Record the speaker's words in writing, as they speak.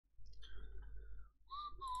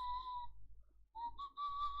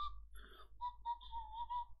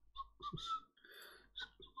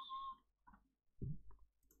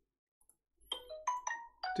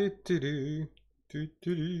Ту-ту-ру,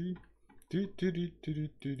 ту-ту-ру,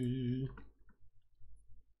 ту-ту-ру-ту-ру-ту-ру.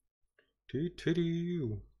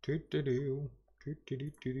 Ту-ту-ру, ту-ту-ру,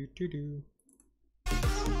 ту-ту-ру-ту-ру-ту-ру.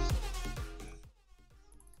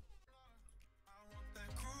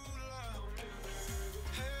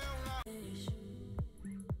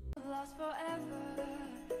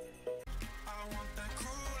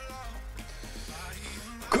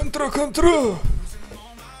 Контра!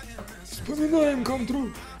 Вспоминаем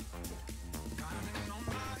контру!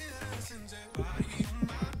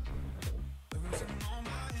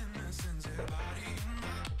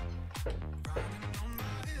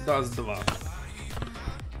 Даст 2.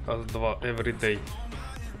 Даст 2 every day.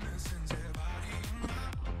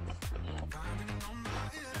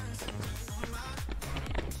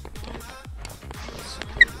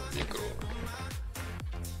 Микро.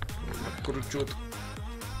 Кручет.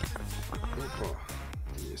 Опа.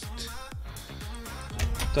 Есть.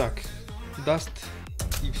 Так. Даст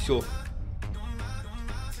и все.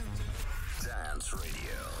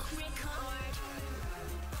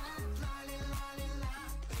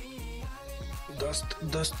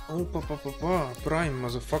 Даст. Опа. Прайм,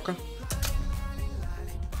 мазафака.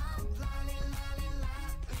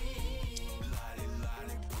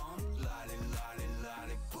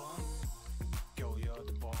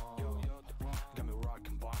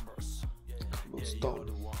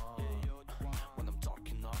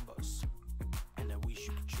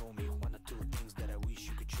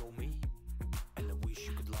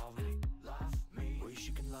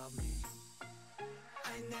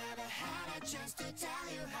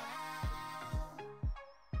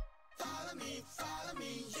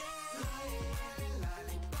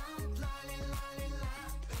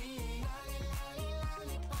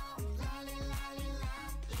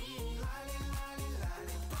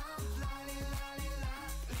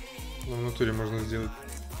 Ну, в натуре можно сделать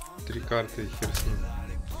 3 карты и хер с ним.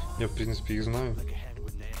 Я, в принципе, их знаю.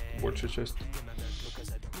 Большая часть.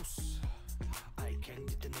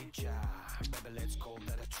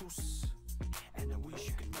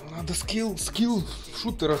 Надо скилл в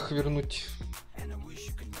шутерах вернуть.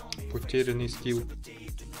 Потерянный скилл.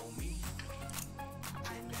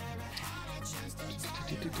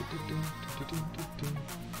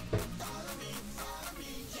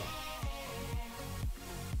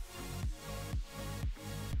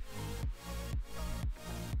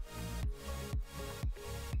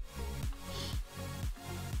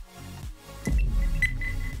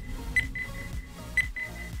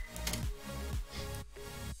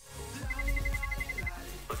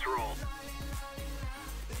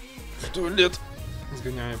 В туалет.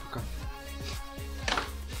 Сгоняю пока.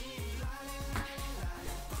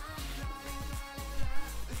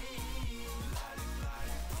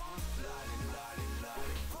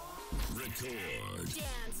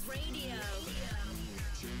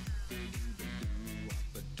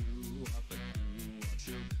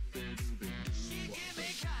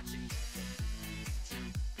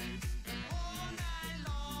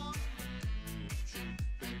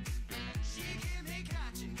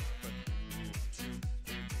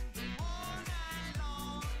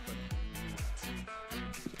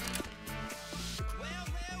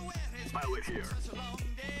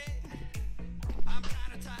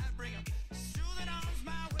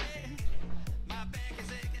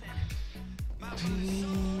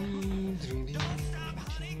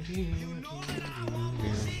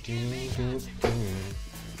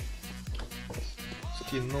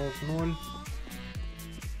 Скин 0-0.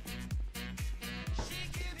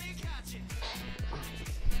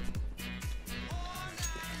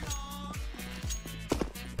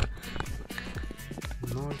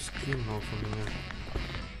 Ноль скинов у меня.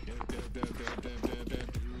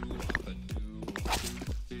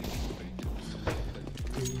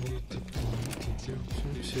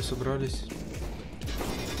 Все собрались.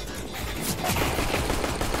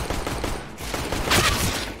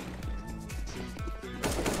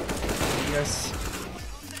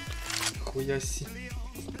 Хуяси.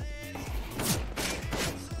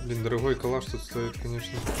 Блин, дорогой калаш тут стоит,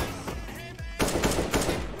 конечно.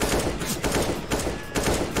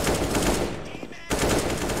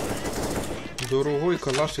 Дорогой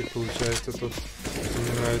калашик получается тут.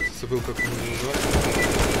 Мне нравится, забыл, как он называется.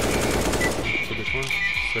 Телефон.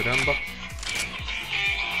 Сорянба.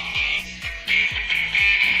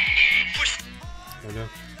 Алло.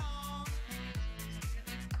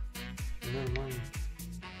 Нормально.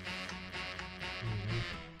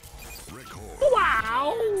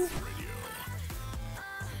 Вау!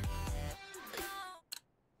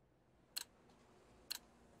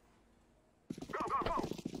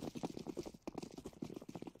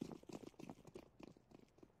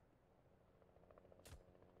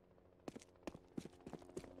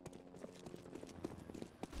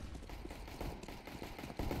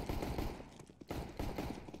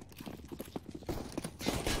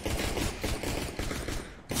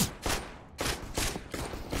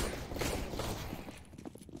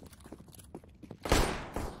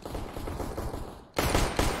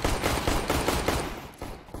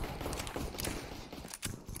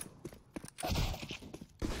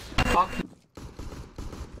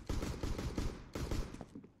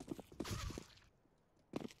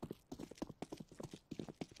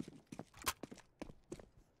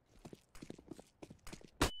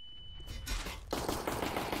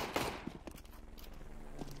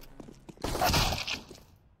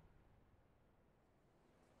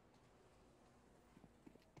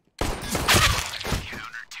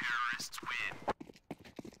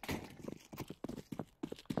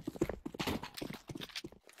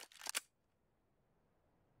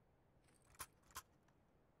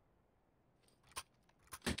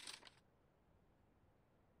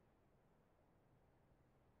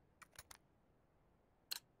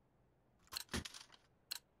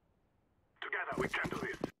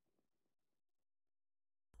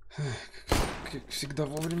 Как всегда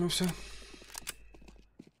вовремя все.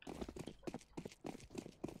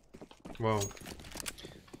 Вау.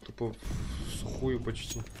 Тупо в сухую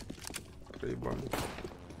почти. Проебали.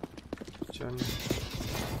 Печально.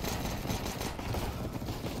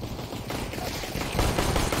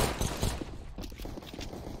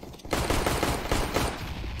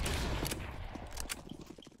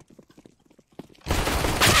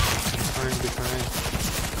 Behind.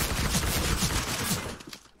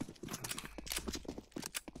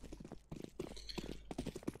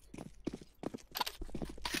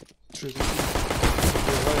 Что это?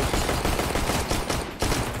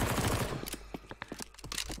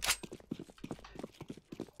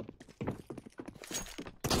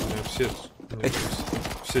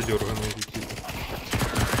 Все дерганые какие-то.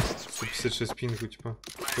 156 пингу, типа.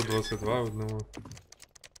 122 одного.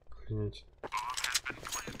 Охренеть.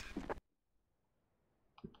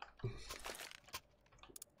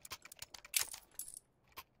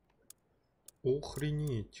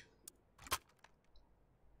 Охренеть.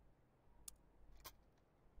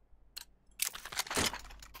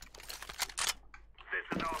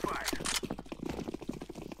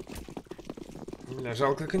 Бля,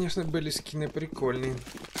 жалко, конечно, были скины прикольные.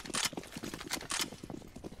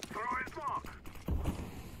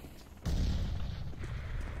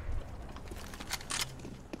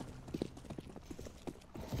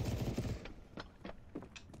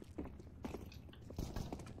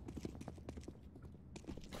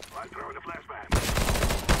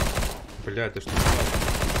 Бля, это что?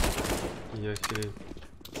 Я охерею.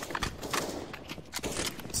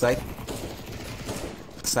 Сайт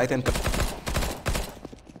and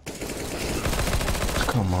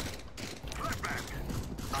come on.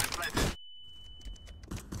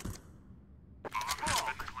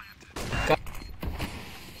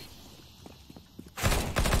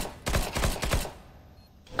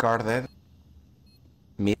 Car dead.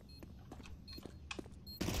 Mid.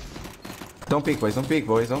 Don't peek, boys. Don't peek,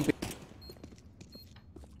 boys. Don't peek.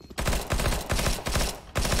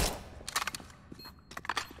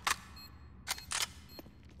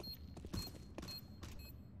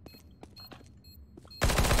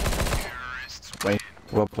 Wait,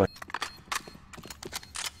 well played.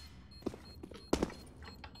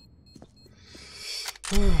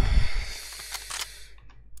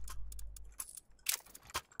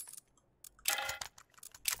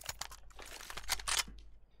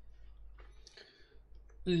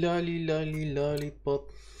 Ляли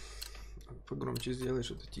поп. Погромче сделай,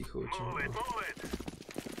 что-то тихо очень.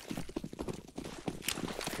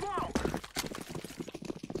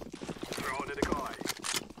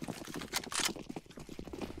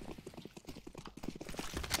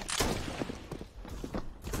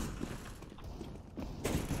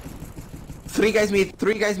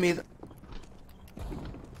 Three guys mid.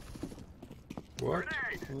 What?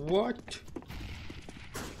 What?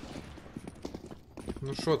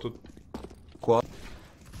 Ну шо тут? Quad.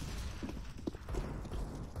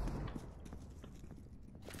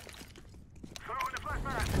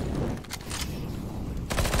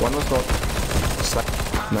 One was got.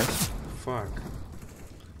 Nice. Fuck.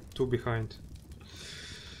 Two behind.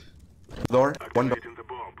 Door. One door.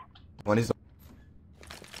 One is door.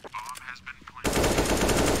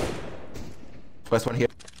 Last one here.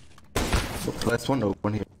 Last one, no,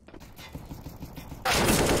 one here.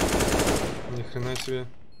 Ни хрена себе.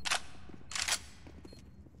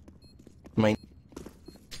 Main.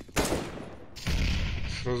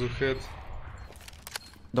 Сразу head.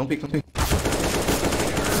 Don't peek.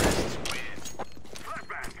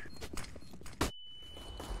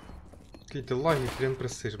 Какие-то лаги, хрен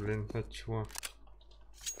просышь, блин, от чего?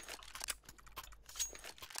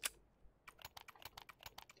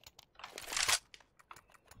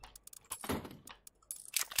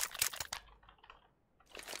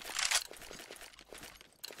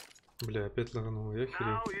 Бля, опять лаганул, я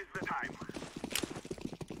херю.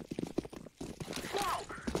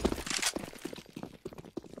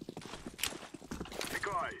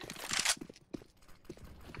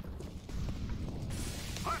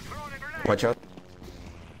 Watch out.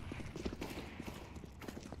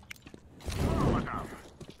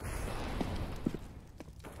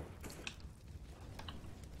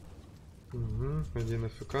 Угу, один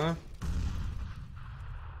АФК.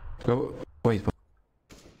 Go. Wait.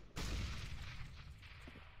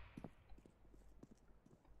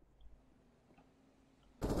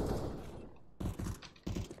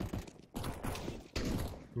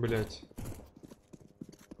 Блять.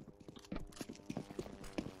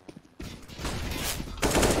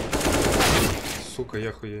 Сука,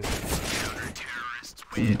 я хуею.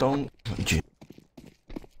 Don't.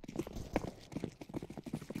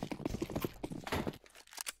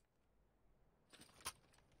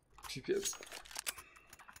 Пипец.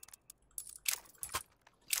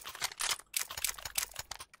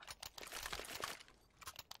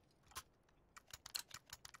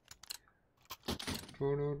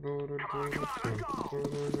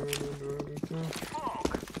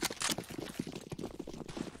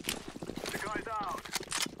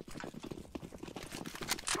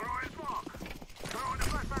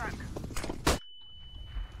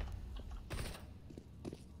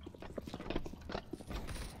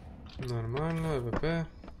 Нормально, АВП.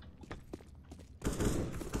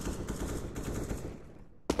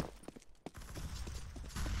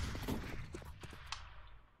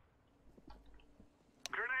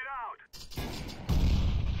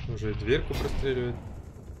 Уже и дверку простреливает.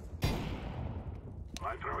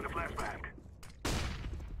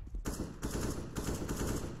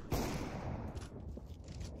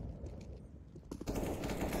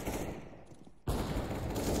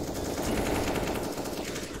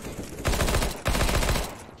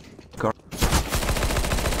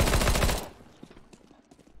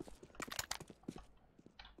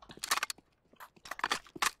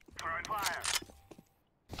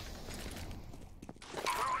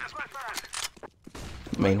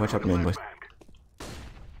 Main, watch out, main, boys.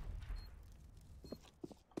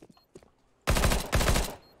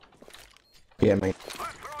 Yeah, main.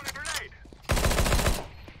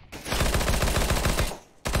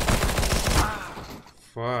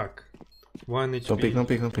 Fuck. 1 HP. Don't peek, don't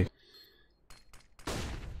peek, don't peek.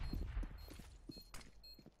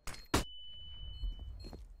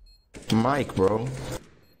 Mike, bro.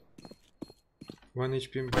 1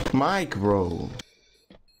 HP. Mike, bro.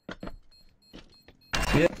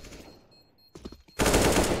 Yeah.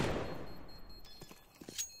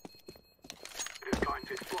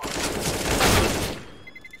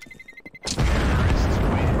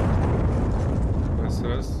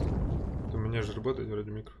 Раз. У меня же работает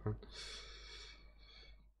вроде микрофон.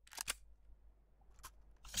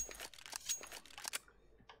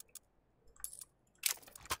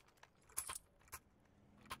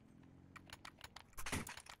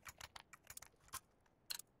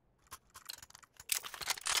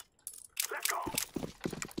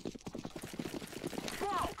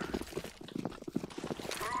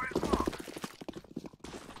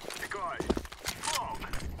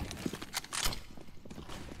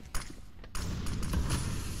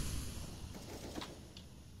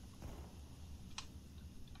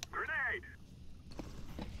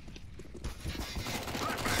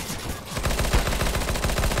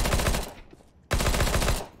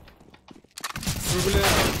 Бля.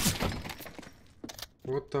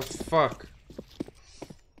 What the fuck?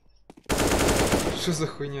 Что за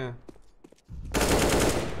хуйня?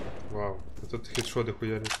 Вау, этот хедшоты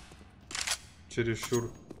хуярит.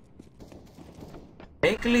 Чересчур.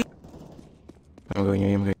 I'm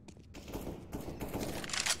going.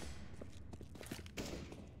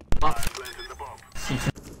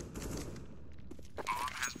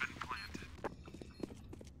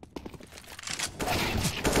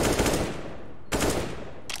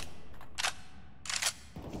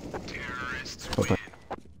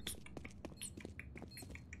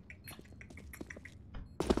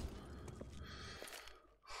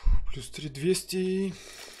 Плюс 3200.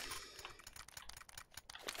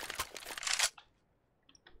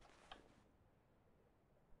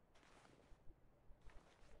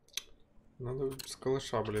 Надо с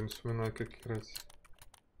калаша, блин, вспоминать, как играть.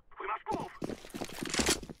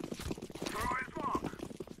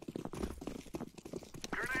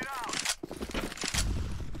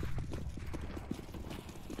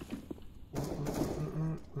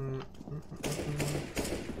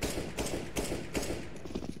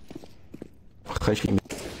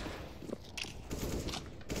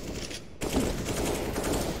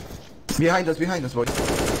 Behind us, boys.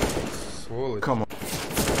 Сволочь. Come on.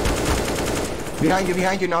 Behind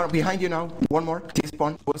you now. One more.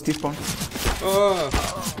 T-spawn. What's T-spawn? О,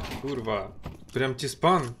 курва. Прям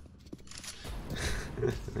тиспан.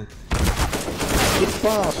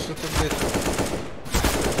 T-spawn. Что-то, блядь.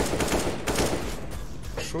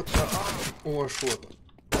 Что-то. О, что-то.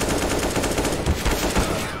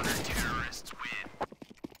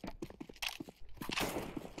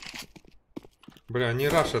 Бля, они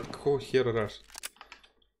рашат. Какого хера рашат?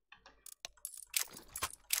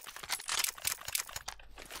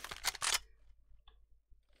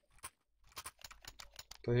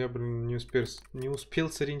 Да я, блин, не успел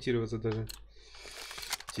сориентироваться даже.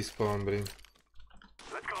 Тиспаун, блин.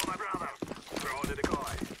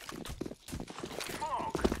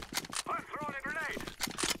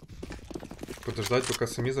 Подождать, пока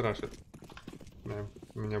сами зарашат. Да,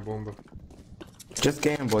 у меня бомба. Just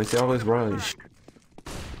game, boys. They always rush.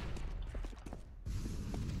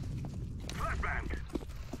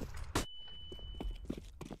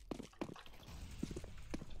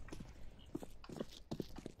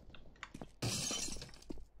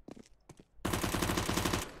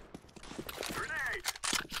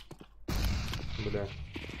 Бля,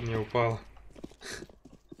 не упал.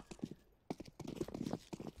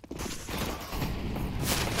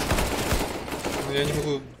 Ну я не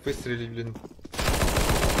могу выстрелить, блин.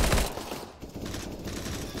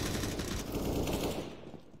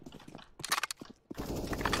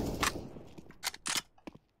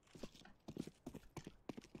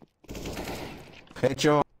 Hey,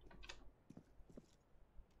 Joe.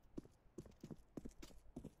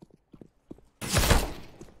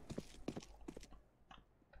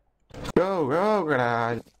 Go,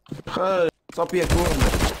 caralho. Só piacou,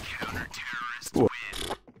 mano.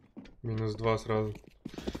 Минус 2 сразу.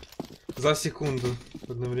 За секунду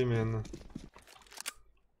одновременно.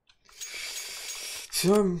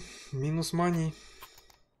 Все, минус маний.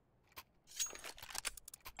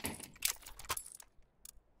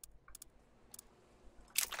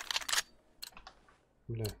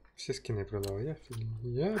 Бля, все скины продал. Я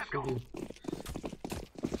офигел.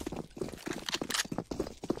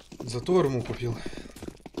 Зато арму купил.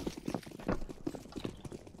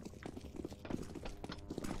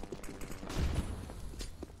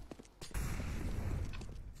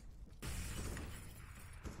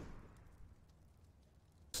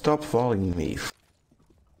 Stop following me.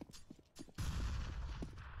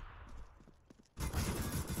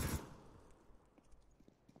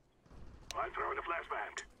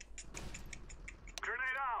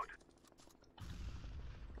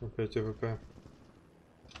 Опять АВП.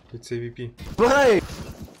 И CVP. Hey!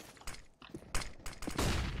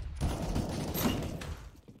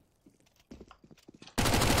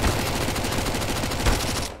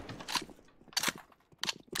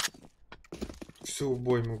 Всю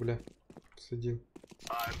обойму, бля. Садил.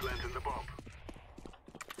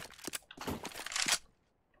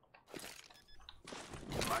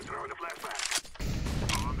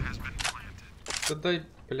 Да дай,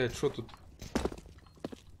 блядь, что тут?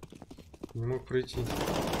 Не мог пройти.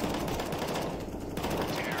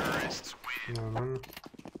 Нормально.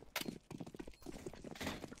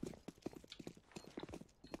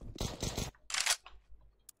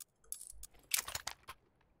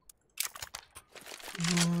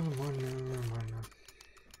 Нормально.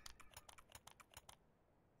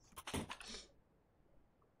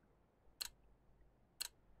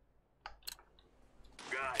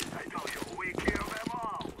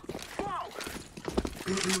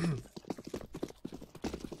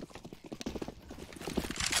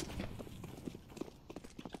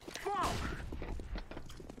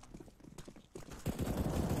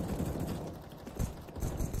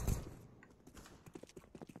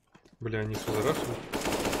 Бля, они что, зарашили?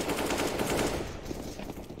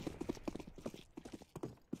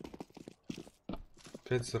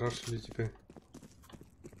 Опять зарашили теперь.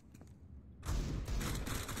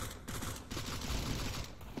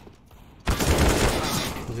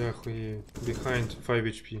 Я охуею. Behind 5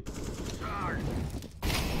 HP.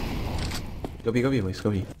 Go B, boys, go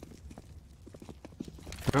B.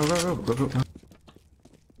 Go.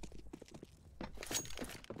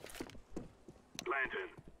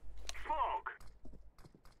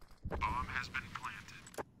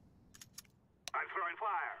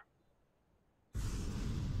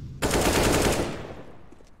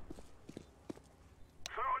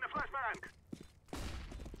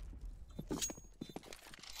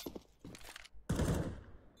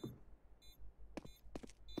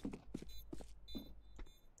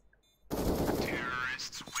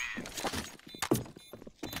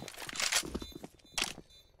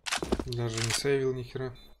 Даже не сейвил ни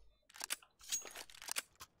хера.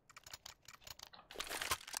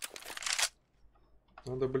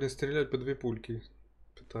 Надо, блин, стрелять по 2 пульки.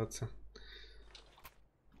 Пытаться.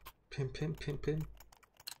 Пим.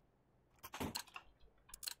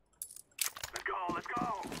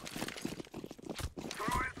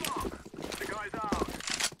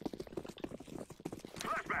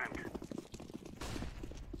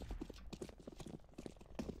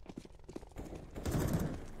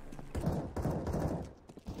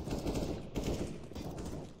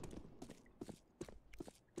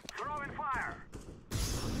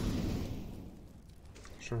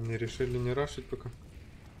 Что, они решили не рашить пока?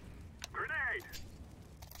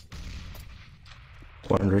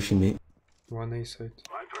 One rushing me. One A side.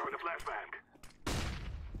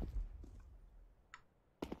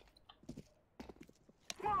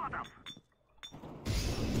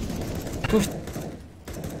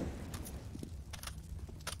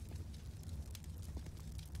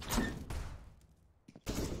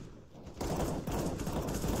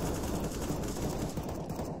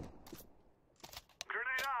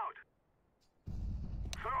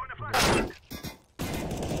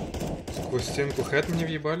 Сквозь стенку хэт мне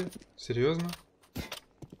въебали? Серьезно?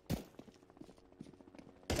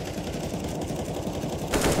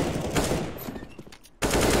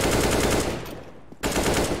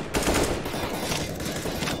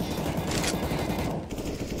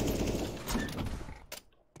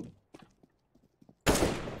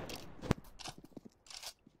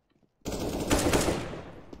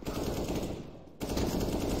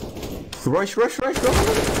 Rush, rush, rush, go!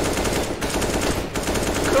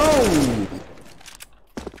 Go!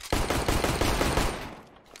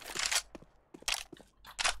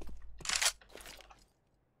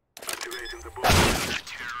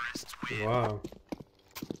 Вау.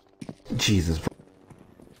 Jesus, bro.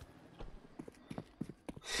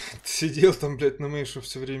 Сидел там, блядь, на мышу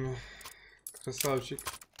все время. Красавчик.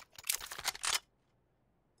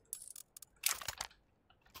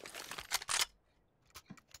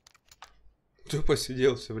 Тупо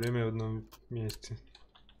сидел все время в одном месте.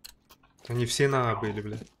 Они все на А были,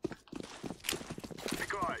 блядь.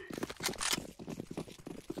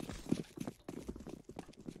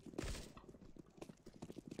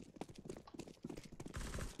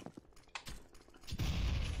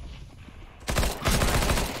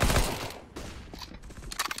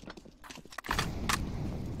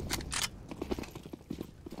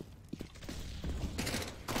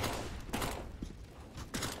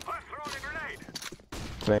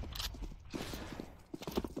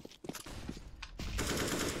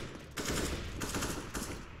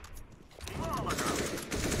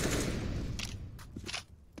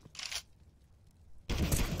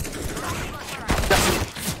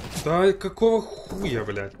 Да какого хуя,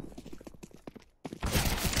 блядь?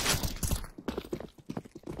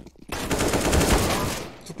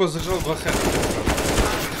 Тупо зажал два хэта.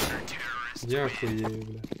 Я охуею,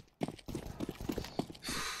 блядь.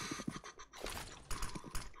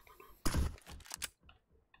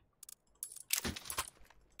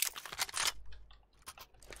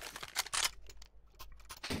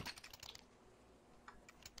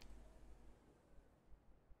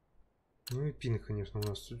 Ну и пин, конечно, у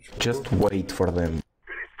нас тут. Just wait for them.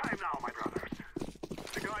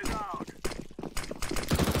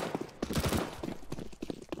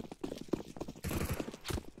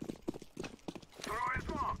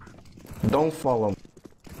 Don't follow.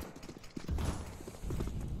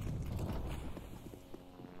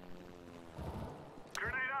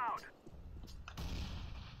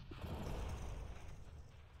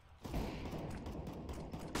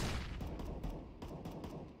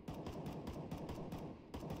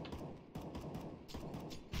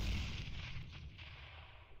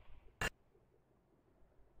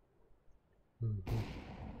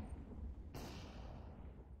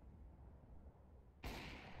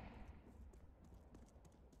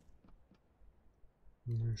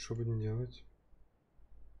 Ну и что будем делать?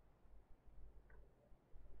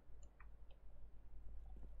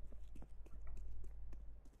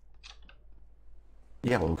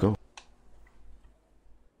 Yeah, we'll go.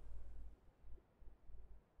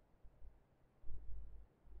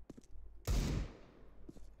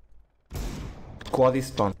 Quad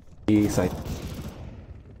is on the side.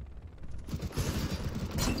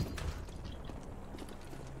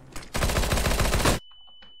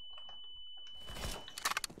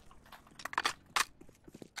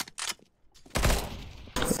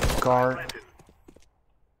 Car.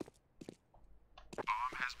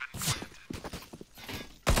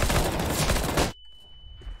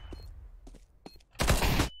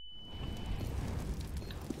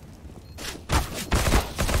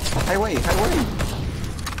 Highway, highway.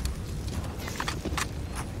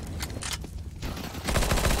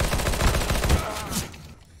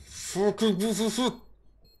 Фу.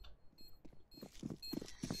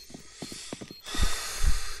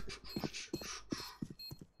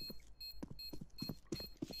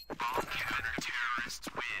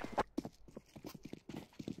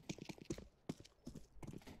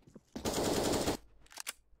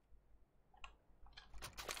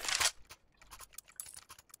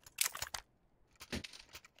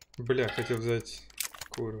 Бля, хотел взять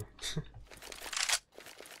куру.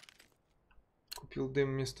 Купил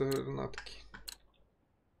дым вместо гранатки.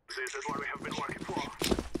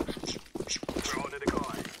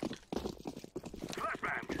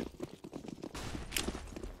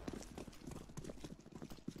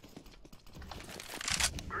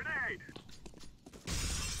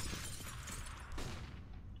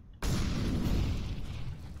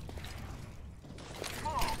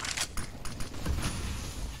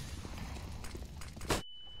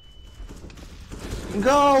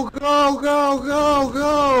 Go, go, go, go,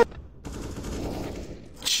 go!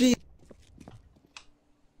 Gee.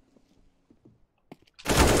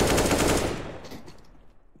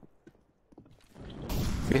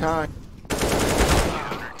 Behind.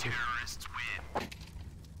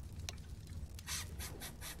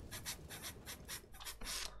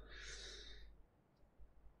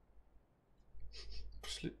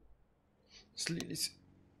 Пошли. Слились.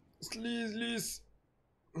 Слизлись.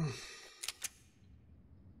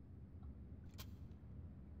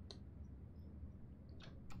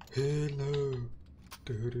 Hello.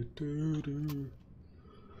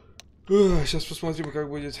 Сейчас посмотрим, как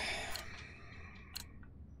будет.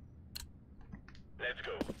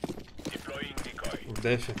 В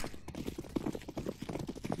дефе.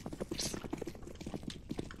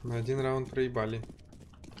 На один раунд проебали.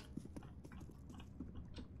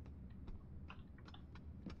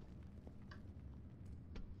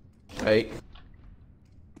 Эй.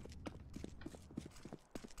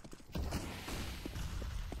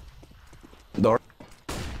 Door.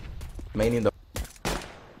 Main in door.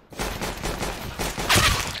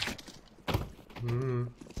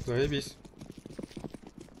 Заебись.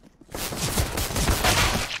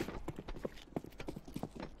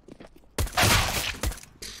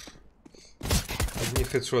 Одни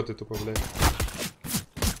хедшоты тупо, блядь.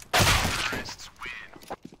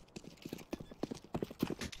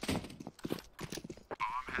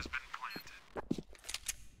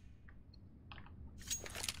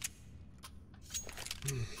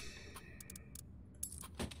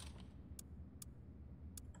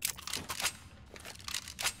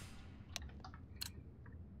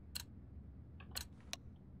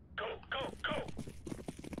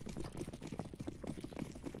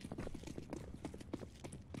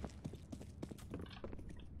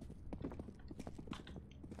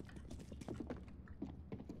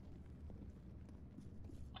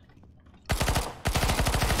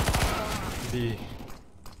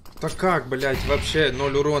 Да как, блядь, вообще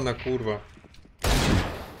 0 урона, курва.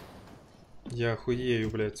 Я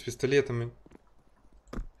охуею, блядь, с пистолетами.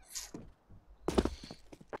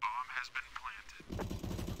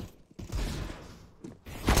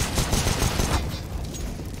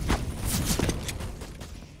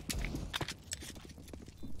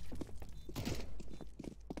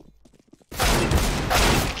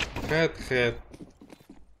 Хэт.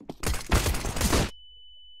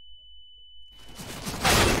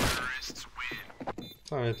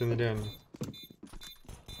 А, это нереально.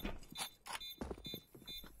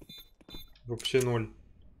 Вообще 0.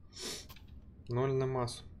 0 на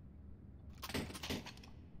массу.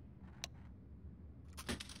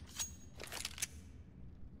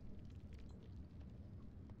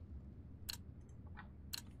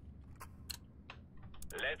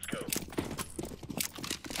 Let's go.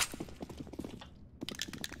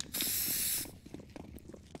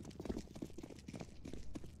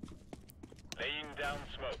 Laying down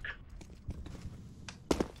smoke.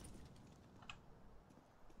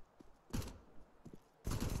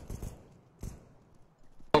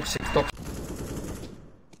 Toxic, toxic.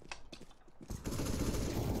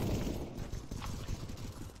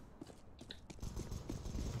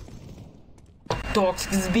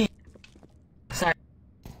 Toxic is B. Side.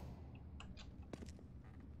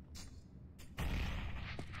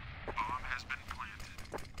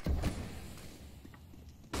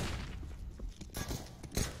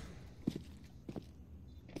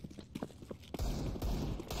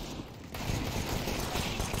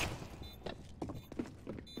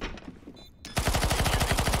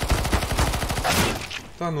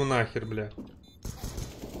 Да ну нахер, бля.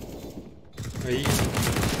 Ай.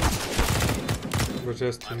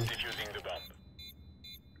 Божественный.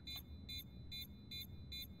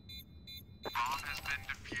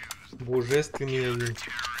 Божественный один.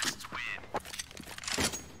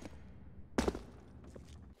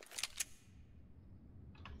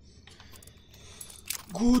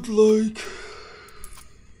 Good like.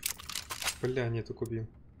 Бля, нету кубин.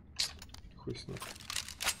 Хуй с ним.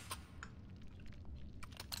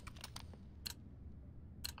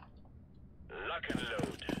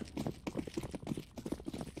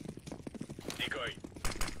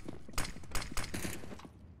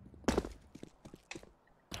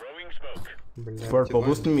 Purple,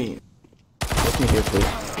 boost me. Boost me here, please.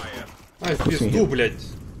 Ай, в пизду, блядь.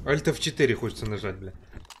 Альт F4 хочется нажать, блядь.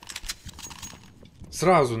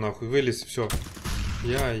 Сразу нахуй вылез, все.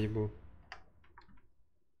 Я ебу.